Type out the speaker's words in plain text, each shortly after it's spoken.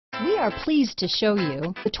We are pleased to show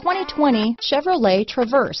you the 2020 Chevrolet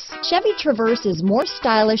Traverse. Chevy Traverse is more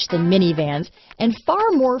stylish than minivans and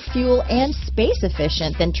far more fuel and space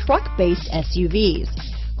efficient than truck-based SUVs.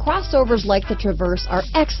 Crossovers like the Traverse are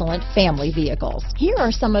excellent family vehicles. Here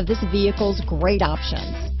are some of this vehicle's great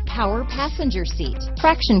options: power passenger seat,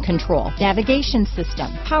 traction control, navigation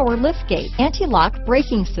system, power liftgate, anti-lock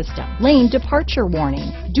braking system, lane departure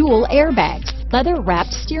warning, dual airbags,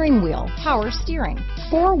 leather-wrapped steering wheel, power steering,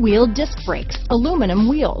 four-wheel disc brakes, aluminum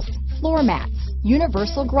wheels, floor mats,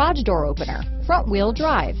 universal garage door opener, front-wheel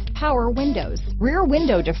drive, power windows, rear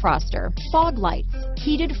window defroster, fog lights,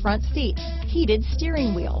 heated front seats, heated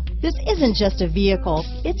steering wheel. This isn't just a vehicle,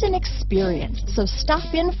 it's an experience, so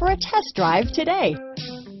stop in for a test drive today.